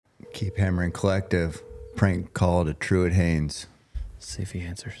Keep Hammering Collective. Prank call to Truett Haynes. See if he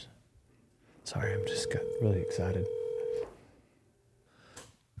answers. Sorry, I'm just got really excited.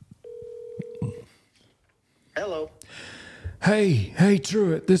 Hello. Hey,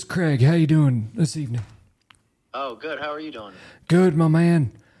 Truett. This is Craig. How you doing this evening? Oh, good. How are you doing? Good, my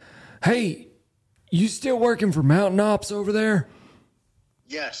man. Hey, you still working for Mountain Ops over there?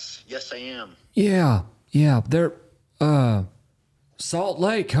 Yes, I am. Yeah. They're, Salt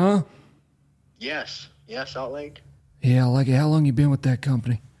Lake, huh? Yes, Salt Lake. Yeah, I like it. How long you been with that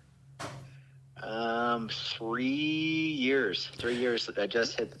company? 3 years. 3 years. I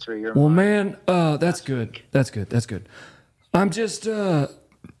just hit the 3-year mark. Well, man, that's good. That's good. I'm just, man,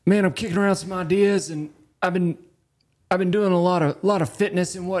 I'm kicking around some ideas, and I've been doing a lot of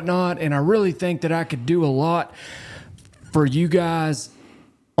fitness and whatnot, and I really think that I could do a lot for you guys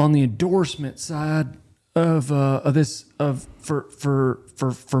on the endorsement side of for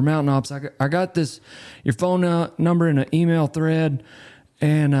Mountain Ops. I got your phone number in an email thread,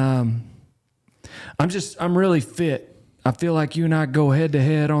 and I'm really fit. I feel like you and I go head to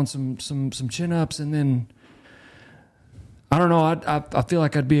head on some chin ups, and then I don't know. I feel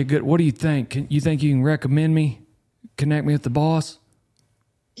like I'd be a good. What do you think? You think you can recommend me? Connect me with the boss?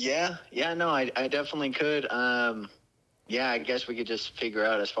 Yeah. No, I definitely could. Yeah, I guess we could just figure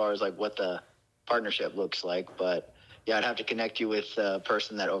out as far as like what the partnership looks like, but yeah, I'd have to connect you with the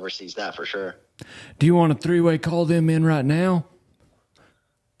person that oversees that for sure. Do you want a 3-way call them in right now?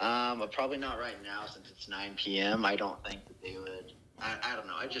 Probably not right now since it's 9 p.m. I don't think that they would. I don't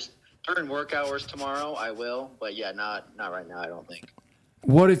know. I just during work hours tomorrow I will, but yeah, not right now. I don't think.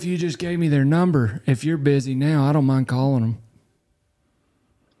 What if you just gave me their number? If you're busy now, I don't mind calling them.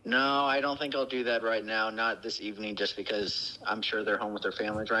 No, I don't think I'll do that right now. Not this evening, just because I'm sure they're home with their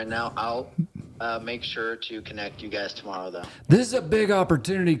families right now. I'll make sure to connect you guys tomorrow, though. This is a big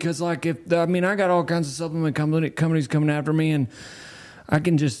opportunity because, like, I got all kinds of supplement companies coming after me, and I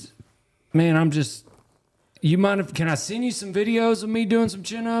can just, man, you mind if, can I send you some videos of me doing some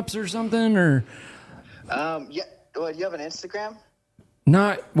chin-ups or something, or? Yeah, well, you have an Instagram?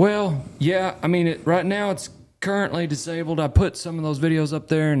 Yeah, I mean, right now it's currently disabled. I put some of those videos up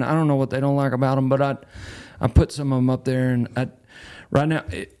there, and I don't know what they don't like about them, but I put some of them up there, and right now,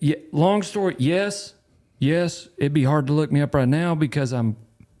 long story, yes, it'd be hard to look me up right now because you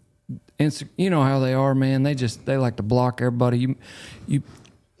know how they are, man. They like to block everybody. You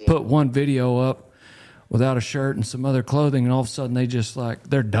put one video up without a shirt and some other clothing, and all of a sudden they just like,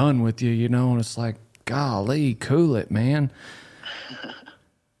 they're done with you, you know, and it's like, golly, cool it, man.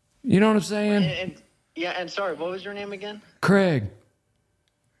 You know what I'm saying? And sorry, what was your name again? Craig,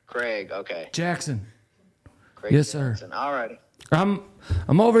 okay. Jackson. Craig Yes, Jackson. sir. All righty. I'm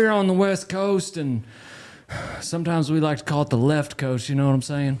over here on the West Coast, and sometimes we like to call it the left coast, you know what I'm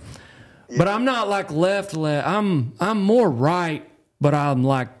saying? Yeah. But I'm not like left. I'm more right, but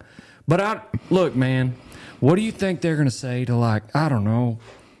look, man, what do you think they're going to say to, like, I don't know.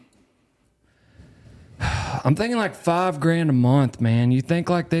 I'm thinking like $5,000 a month, man. You think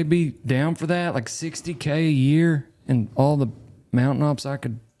like they'd be down for that? Like $60K a year and all the Mountain Ops I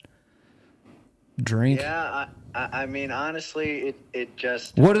could drink? Yeah, I mean, honestly, it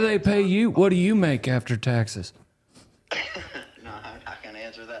just... What do they pay you? What do you make after taxes? No, I'm not going to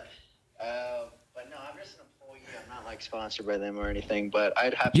answer that. But no, I'm just an employee. I'm not like sponsored by them or anything, but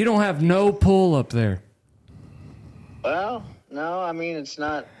I'd have to... You don't have no pull up there. Well, no, I mean, it's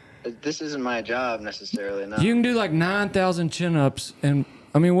not... This isn't my job necessarily, no. You can do like 9,000 chin-ups, and,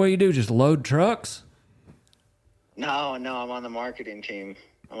 I mean, what do you do, just load trucks? No, I'm on the marketing team.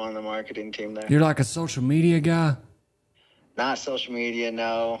 There. You're like a social media guy? Not social media,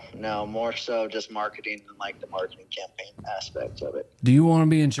 no, more so just marketing and like the marketing campaign aspects of it. Do you want to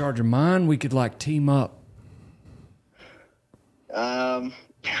be in charge of mine? We could like team up. I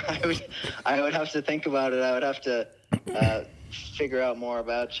would have to think about it. I would have to figure out more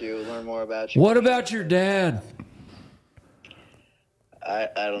about you, learn more about you. What about your dad? I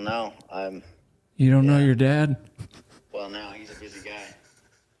don't know. You don't know your dad? Well, no, he's a busy guy.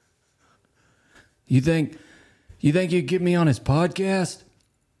 You think you'd get me on his podcast?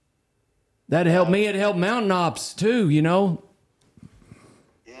 That'd help me. It'd help Mountain Ops too, you know?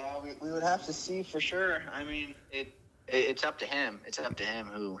 Yeah, we would have to see for sure. I mean, it's up to him. It's up to him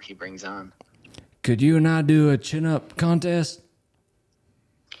who he brings on. Could you and I do a chin-up contest?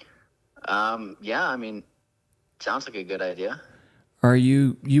 Yeah, I mean, sounds like a good idea. Are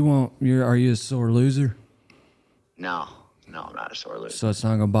you a sore loser? No, I'm not a sore loser. So it's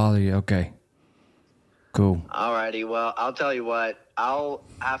not gonna bother you. Okay. Cool. Alrighty, well, I'll tell you what. I'll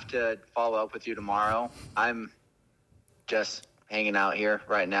have to follow up with you tomorrow. I'm just hanging out here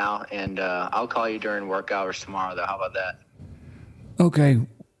right now, and I'll call you during work hours tomorrow, though. How about that? Okay.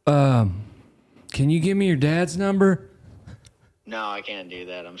 Can you give me your dad's number? No, I can't do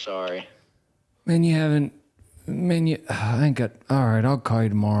that. I'm sorry. Man, you haven't. Man, I ain't got. All right, I'll call you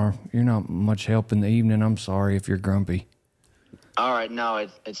tomorrow. You're not much help in the evening. I'm sorry if you're grumpy. All right, no,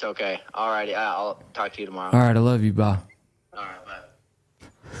 it's okay. All righty, I'll talk to you tomorrow. All right, I love you. Bye. All right, bye.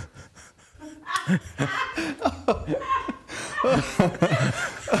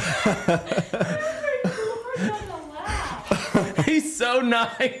 He's so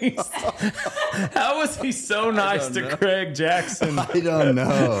nice. How was he so nice to Craig Jackson? I don't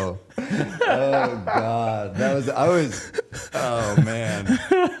know. Oh God, oh man.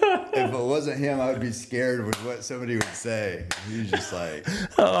 If it wasn't him, I would be scared with what somebody would say. He was just like,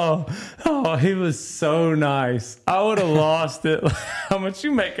 oh, he was so nice. I would have lost it. How much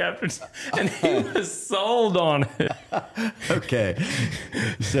you make after? And he was sold on it. okay.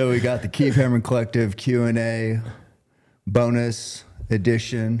 So we got the Keep Hammering Collective Q&A bonus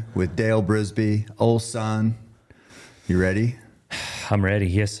edition with Dale Brisby, old son. You ready? I'm ready.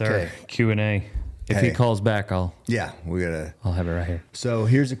 Yes, sir. Okay. Q&A. If he calls back, I'll have it right here. So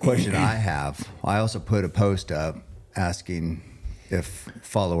here's a question I have. I also put a post up asking if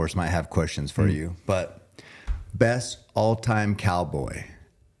followers might have questions for you. But best all-time cowboy.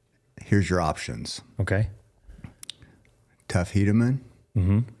 Here's your options. Okay. Tuff Hedeman.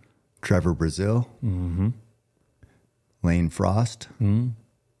 Mm-hmm. Trevor Brazil. Mm-hmm. Lane Frost. Mm-hmm.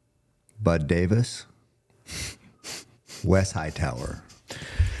 Bud Davis. Wes Hightower.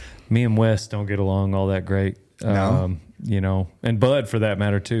 Me and Wes don't get along all that great. No? You know, and Bud for that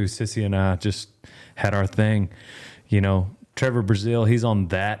matter too. Sissy and I just had our thing. You know, Trevor Brazil, he's on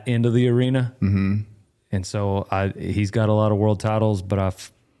that end of the arena. Mm-hmm. And so he's got a lot of world titles, but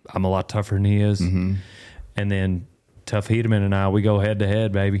I'm a lot tougher than he is. Mm-hmm. And then Tuff Hedeman and I, we go head to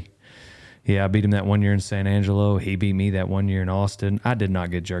head, baby. Yeah, I beat him that one year in San Angelo. He beat me that one year in Austin. I did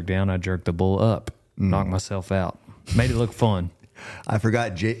not get jerked down. I jerked the bull up, knocked myself out. Made it look fun. I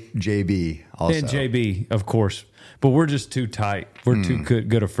forgot JB also. And JB, of course. But we're just too tight. We're too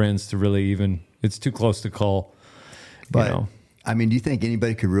good of friends to really even, it's too close to call. But, you know. I mean, do you think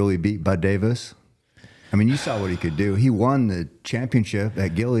anybody could really beat Bud Davis? I mean, you saw what he could do. He won the championship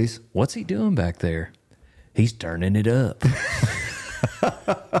at Gillies. What's he doing back there? He's turning it up.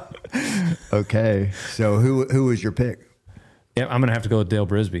 Okay. So who was your pick? Yeah, I'm going to have to go with Dale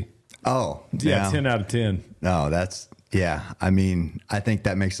Brisby. Oh, Yeah, 10 out of 10. No, I mean, I think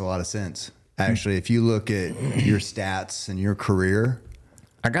that makes a lot of sense. Actually, if you look at your stats and your career.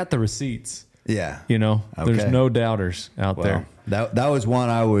 I got the receipts. Yeah. You know, Okay. There's no doubters out there. That was one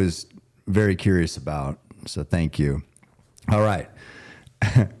I was very curious about. So thank you. All right.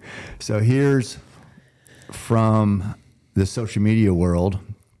 So here's from the social media world.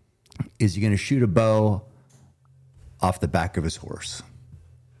 Is he going to shoot a bow off the back of his horse?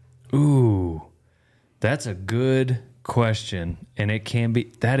 Ooh, that's a good question. And it can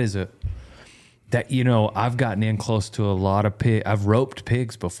be, you know, I've gotten in close to a lot of pigs. I've roped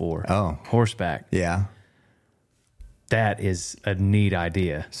pigs before. Oh. Horseback. Yeah. That is a neat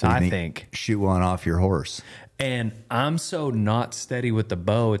idea, So I think. Shoot one off your horse. And I'm so not steady with the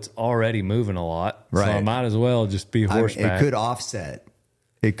bow, it's already moving a lot. Right. So I might as well just be I mean, horseback. it could offset.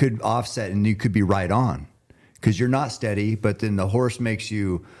 And you could be right on because you're not steady, but then the horse makes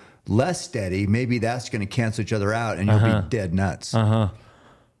you less steady. Maybe that's going to cancel each other out and you'll be dead nuts.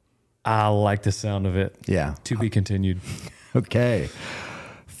 I like the sound of it. Yeah. To be continued. Okay.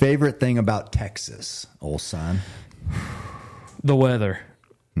 Favorite thing about Texas, old son? The weather.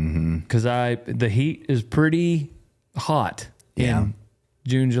 Because the heat is pretty hot in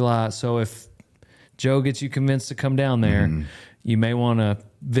June, July. So if Joe gets you convinced to come down there, you may want to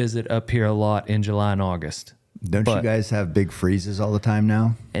visit up here a lot in July and August. Don't you guys have big freezes all the time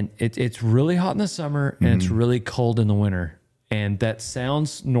now? And it's really hot in the summer and it's really cold in the winter. And that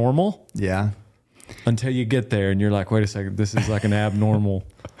sounds normal. Yeah. Until you get there and you're like, wait a second, this is like an abnormal.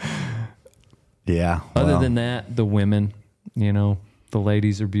 Yeah. Other than that, the women, you know, the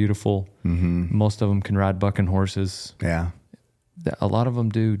ladies are beautiful. Most of them can ride bucking horses. Yeah. A lot of them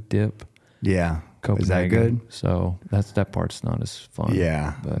do dip. Yeah. Copenhagen. Is that good? So that part's not as fun.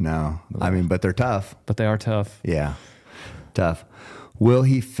 Yeah. But they're tough. But they are tough. Yeah. Tough. Will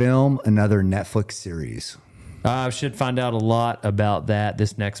he film another Netflix series? I should find out a lot about that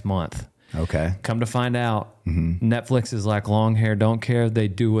this next month. Okay. Come to find out, Netflix is like long hair, don't care. They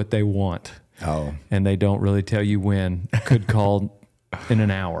do what they want. Oh. And they don't really tell you when. Could call in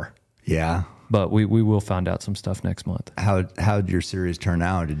an hour. Yeah. But we will find out some stuff next month. How'd your series turn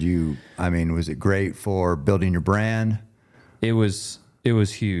out? Was it great for building your brand? It was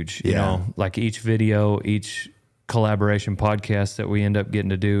huge. You Yeah. know, like each video, each collaboration podcast that we end up getting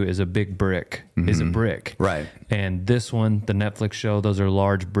to do is a big brick. Is a brick. Right. And this one, the Netflix show, those are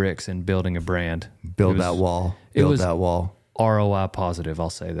large bricks in building a brand. Build that wall. Build that wall. ROI positive, I'll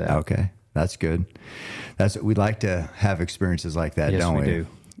say that. Okay. That's good. That's we'd like to have experiences like that, Yes, don't we? we do.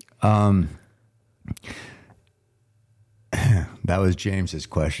 That was James's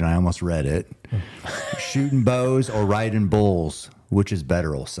question. I almost read it. Shooting bows or riding bulls, which is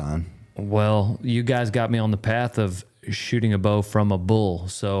better, old son? Well, you guys got me on the path of shooting a bow from a bull,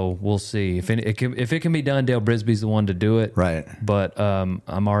 so we'll see. If it can be done, Dale Brisby's the one to do it. Right. But I'm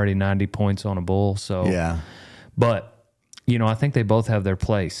already 90 points on a bull, so Yeah. But you know, I think they both have their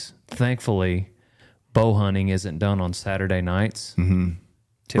place. Thankfully, bow hunting isn't done on Saturday nights.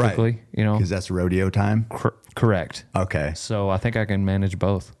 Typically, Right. you know, Because that's rodeo time? correct. Okay. So I think I can manage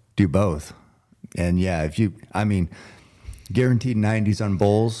both. Do both. And yeah, guaranteed 90s on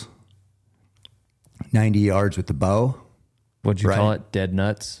bulls, 90 yards with the bow, What'd you Right. call it? Dead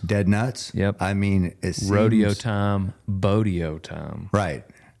nuts? dead nuts. Yep. I mean, it seems, Rodeo time, bodeo time. Right.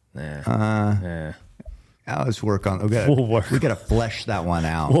 Nah. Let's work on. We got to flesh that one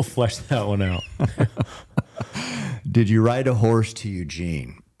out. We'll flesh that one out. Did you ride a horse to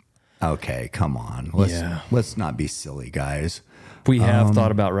Eugene? Okay, come on. Let's not be silly, guys. We have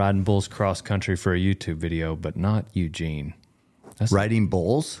thought about riding bulls cross country for a YouTube video, but not Eugene. Riding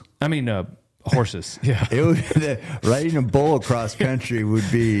bulls? Horses. Yeah. Riding a bull across country would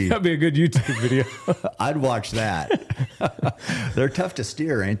be. That'd be a good YouTube video. I'd watch that. They're tough to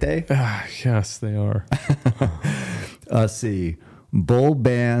steer, ain't they? Yes, they are. Let's see. Bull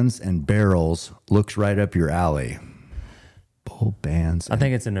bands and barrels looks right up your alley. Bull bands. I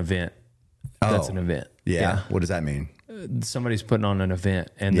think it's an event. That's an event. Yeah. What does that mean? Somebody's putting on an event,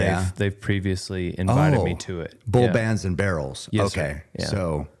 and Yeah. they've previously invited me to it. Bull Yeah. bands and barrels. Yes, Okay. sir. Yeah.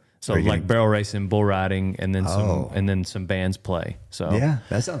 So So are you like barrel racing, bull riding, and then some bands play. So yeah,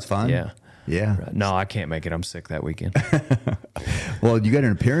 that sounds fun. Yeah. Yeah. No, I can't make it. I'm sick that weekend. Well, you got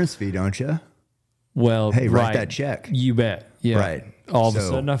an appearance fee, don't you? Well, Hey, write right. that check. You bet. Yeah. Right. All of a So-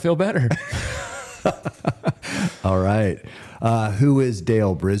 sudden, I feel better. All right. Who is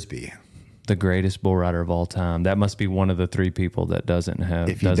Dale Brisby? The greatest bull rider of all time. That must be one of the three people that doesn't have.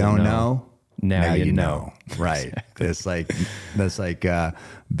 If you doesn't don't know, now you know. Right. Exactly. That's like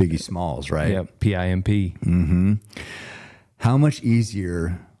Biggie Smalls, right? Yep. PIMP. How much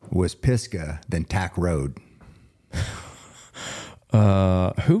easier was Pisgah than Tack Road?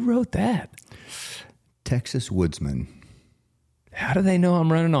 Who wrote that? Texas Woodsman. How do they know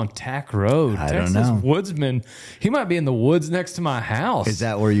I'm running on Tack Road? I don't Texas know. Woodsman. He might be in the woods next to my house. Is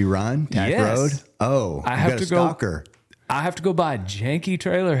that where you run? Tack Yes. Road? Oh, I you have got to a go- stalker. I have to go buy a janky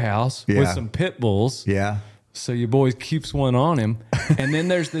trailer house with Yeah. some pit bulls. Yeah. So your boy keeps one on him. And then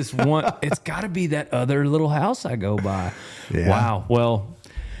there's this one. It's got to be that other little house I go by. Yeah. Wow. Well,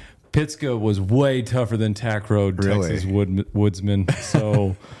 Pittsburgh was way tougher than Tack Road, Really? Texas Woodsman.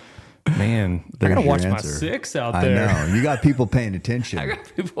 So, man, I There's got to your watch my answer. six out I there. know. You got people paying attention. I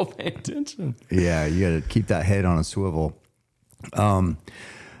got people paying attention. Yeah, you got to keep that head on a swivel.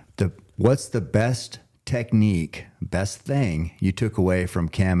 What's the best technique, best thing you took away from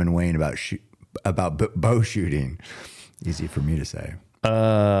Cam and Wayne about bow shooting? Easy for me to say.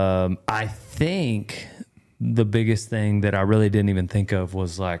 I think the biggest thing that I really didn't even think of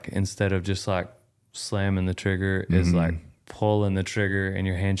was like, instead of just like slamming the trigger, is like pulling the trigger and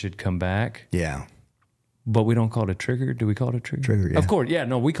your hand should come back. Yeah. But we don't call it a trigger. Do we call it a trigger? Trigger, yeah. Of course. Yeah.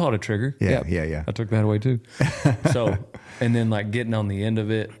 No, we call it a trigger. Yeah, yeah. I took that away too. So, and then like getting on the end of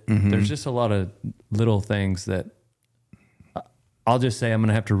it, there's just a lot of little things that I'll just say I'm going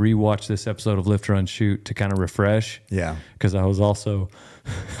to have to rewatch this episode of Lift, Run, Shoot to kind of refresh. Yeah. Because I was also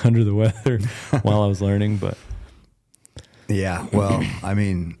under the weather while I was learning. But Yeah. Well, I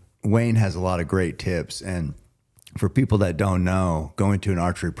mean, Wayne has a lot of great tips. And for people that don't know, going to an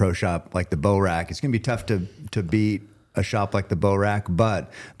archery pro shop like the Bow Rack, it's going to be tough to beat a shop like the Bow Rack,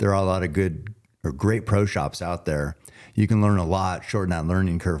 but there are a lot of good or great pro shops out there. You can learn a lot, shorten that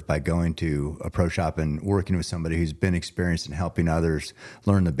learning curve by going to a pro shop and working with somebody who's been experienced in helping others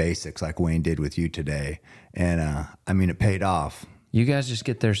learn the basics like Wayne did with you today. And I mean, it paid off. you guys just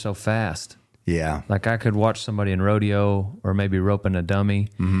get there so fast. Yeah. Like I could watch somebody in rodeo or maybe roping a dummy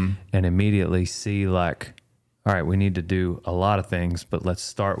and immediately see like, all right, we need to do a lot of things, but let's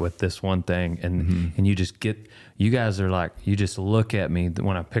start with this one thing. And and you guys are like, you just look at me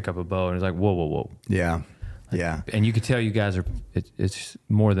when I pick up a bow and it's like, whoa, whoa, whoa. Yeah. Yeah. And you can tell you guys are, it's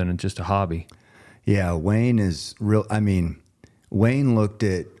more than just a hobby. Yeah, Wayne is real. I mean, Wayne looked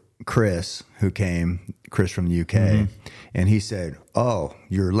at Chris, Chris from the UK, and he said, "Oh,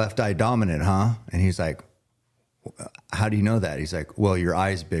 you're left eye dominant, huh?" And he's like, "How do you know that?" He's like, "Well, your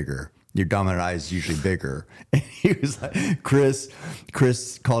eye's bigger. Your dominant eye is usually bigger." And he was like, Chris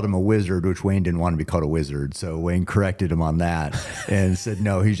called him a wizard, which Wayne didn't want to be called a wizard. So Wayne corrected him on that and said,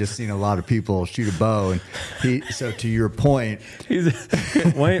 no, he's just seen a lot of people shoot a bow. And so to your point,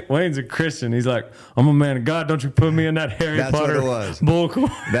 Wayne's a Christian. He's like, I'm a man of God. Don't you put me in that Harry Potter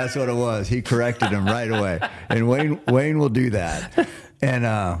bullcorn. That's what it was. He corrected him right away. And Wayne will do that.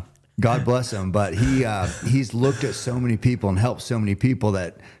 And, God bless him, but he's looked at so many people and helped so many people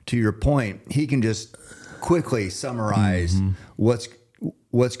that, to your point, he can just quickly summarize what's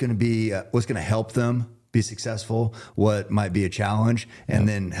going to help them be successful, what might be a challenge, and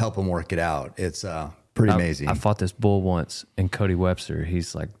then help them work it out. It's pretty amazing. I fought this bull once, and Cody Webster,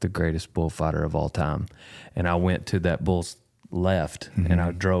 he's like the greatest bullfighter of all time, and I went to that bull's left, and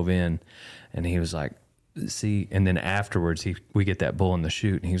I drove in, and he was like, see, and then afterwards we get that bull in the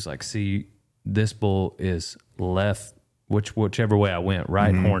chute, and he was like, see, this bull is left, whichever way I went,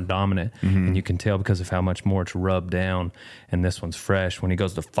 right horn dominant, and you can tell because of how much more it's rubbed down, and this one's fresh when he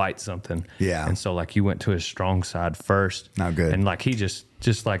goes to fight something. Yeah. And so like you went to his strong side first. Not good. And like he just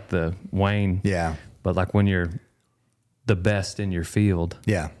like the Wayne. Yeah. But like when you're the best in your field.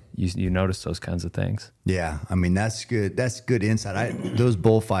 Yeah. You notice those kinds of things. Yeah. I mean, that's good. That's good insight. Those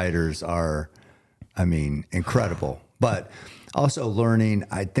bullfighters are, I mean, incredible. But also learning,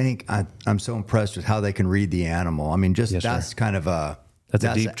 I think I'm so impressed with how they can read the animal. I mean, just that's kind of that's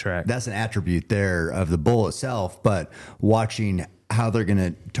a deep track. That's an attribute there of the bull itself, but watching how they're going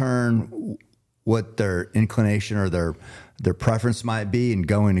to turn, what their inclination or their preference might be, and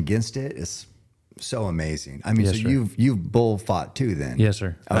going against it is so amazing. I mean, Yes, so sir. you've bull fought too, then? Yes,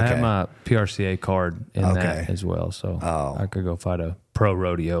 sir. I Okay. have my PRCA card in that as well, so I could go fight a pro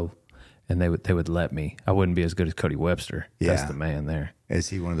rodeo. And they would let me. I wouldn't be as good as Cody Webster. That's the man there. Is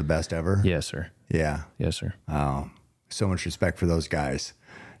he one of the best ever? Yes, sir. Yeah. Yes, sir. Oh, so much respect for those guys.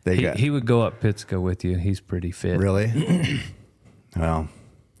 He would go up Pittsco with you. He's pretty fit. Really? Well,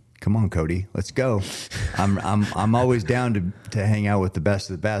 come on, Cody, let's go. I'm always down to hang out with the best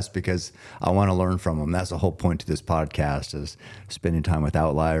of the best because I want to learn from them. That's the whole point to this podcast, is spending time with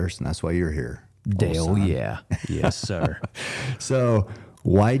outliers, and that's why you're here. Dale, yeah. Yes, sir. So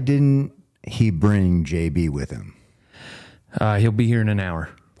why didn't he bring JB with him? He'll be here in an hour.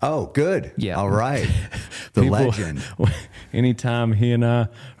 Oh, good. Yeah. All right. The legend. Anytime he and I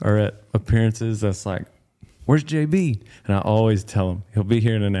are at appearances, that's like, where's JB? And I always tell him he'll be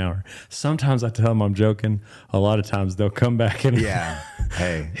here in an hour. Sometimes I tell him I'm joking. A lot of times they'll come back and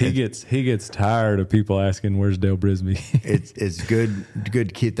Hey, he gets tired of people asking where's Dale Brisby. it's good to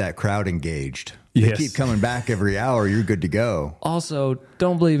keep that crowd engaged. They Yes. keep coming back every hour. You're good to go. Also,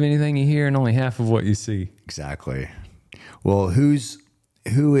 don't believe anything you hear and only half of what you see. Exactly. Well, who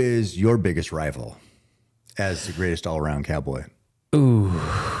is your biggest rival as the greatest all-around cowboy? Ooh.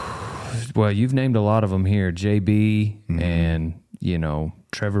 Well, you've named a lot of them here. JB and,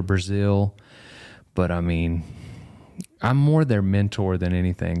 Trevor Brazil. But, I mean, I'm more their mentor than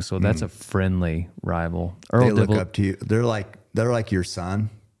anything. So that's a friendly rival. Earl They look Dibble, up to you. They're like your son.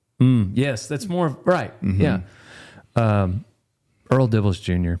 yes, that's more right. Yeah. Earl Dibbles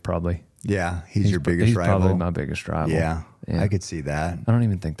Jr. probably. Yeah, he's your biggest rival. Probably my biggest rival. Yeah, I could see that. I don't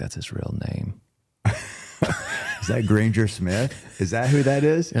even think that's his real name. Is that Granger Smith? Is that who that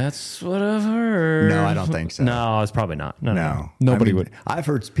is? That's what I've heard. No, I don't think so. No, it's probably not. No. I Nobody mean, would. I've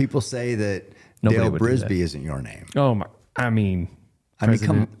heard people say that Nobody Dale would do that. Brisby isn't your name. Oh my!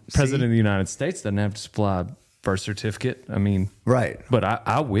 President see? of the United States doesn't have to supply a birth certificate. I mean, Right. but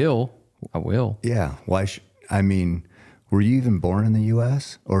I will. I will. Yeah. Why? Were you even born in the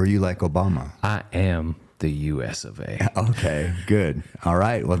U.S. or are you like Obama? I am the U.S. of A. Okay, good. All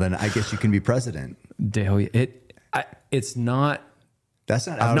right. Well, then I guess you can be president. Dale, it's not. That's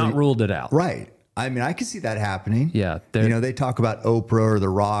not. I've not ruled it out. Right. I mean, I can see that happening. Yeah, they talk about Oprah or The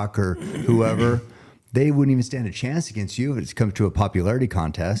Rock or whoever. They wouldn't even stand a chance against you if it's come to a popularity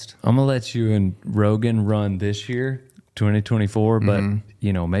contest. I'm gonna let you and Rogan run this year, 2024, but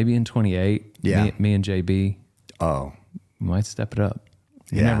maybe in 28. Yeah. Me and JB Oh, might step it up.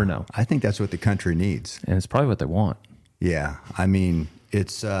 You never know, I think that's what the country needs. and it's probably what they want. Yeah. I mean,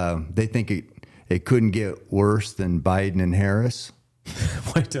 it's they think it couldn't get worse than Biden and Harris.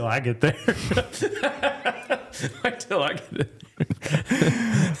 Wait till I get there. Wait till I get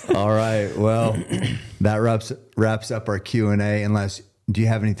there. All right. Well, that wraps up our Q&A. Unless, do you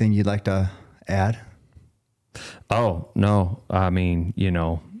have anything you'd like to add? Oh, no. I mean,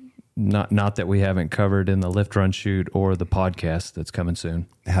 not that we haven't covered in the Lift Run Shoot or the podcast that's coming soon.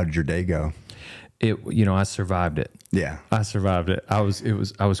 How did your day go? I survived it. Yeah. I survived it. I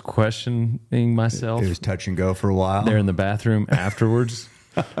was questioning myself. It was touch and go for a while. There in the bathroom afterwards,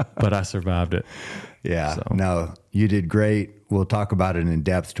 but I survived it. Yeah. So. No, you did great. We'll talk about it in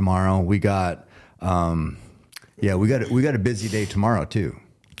depth tomorrow. We got, we got a busy day tomorrow too.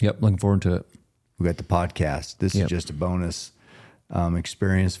 Yep. Looking forward to it. We got the podcast. This is just a bonus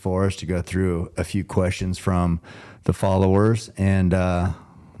experience for us to go through a few questions from the followers, and I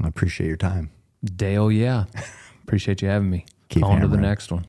appreciate your time. Dale, yeah. Appreciate you having me. Keep on to the hammering. next one.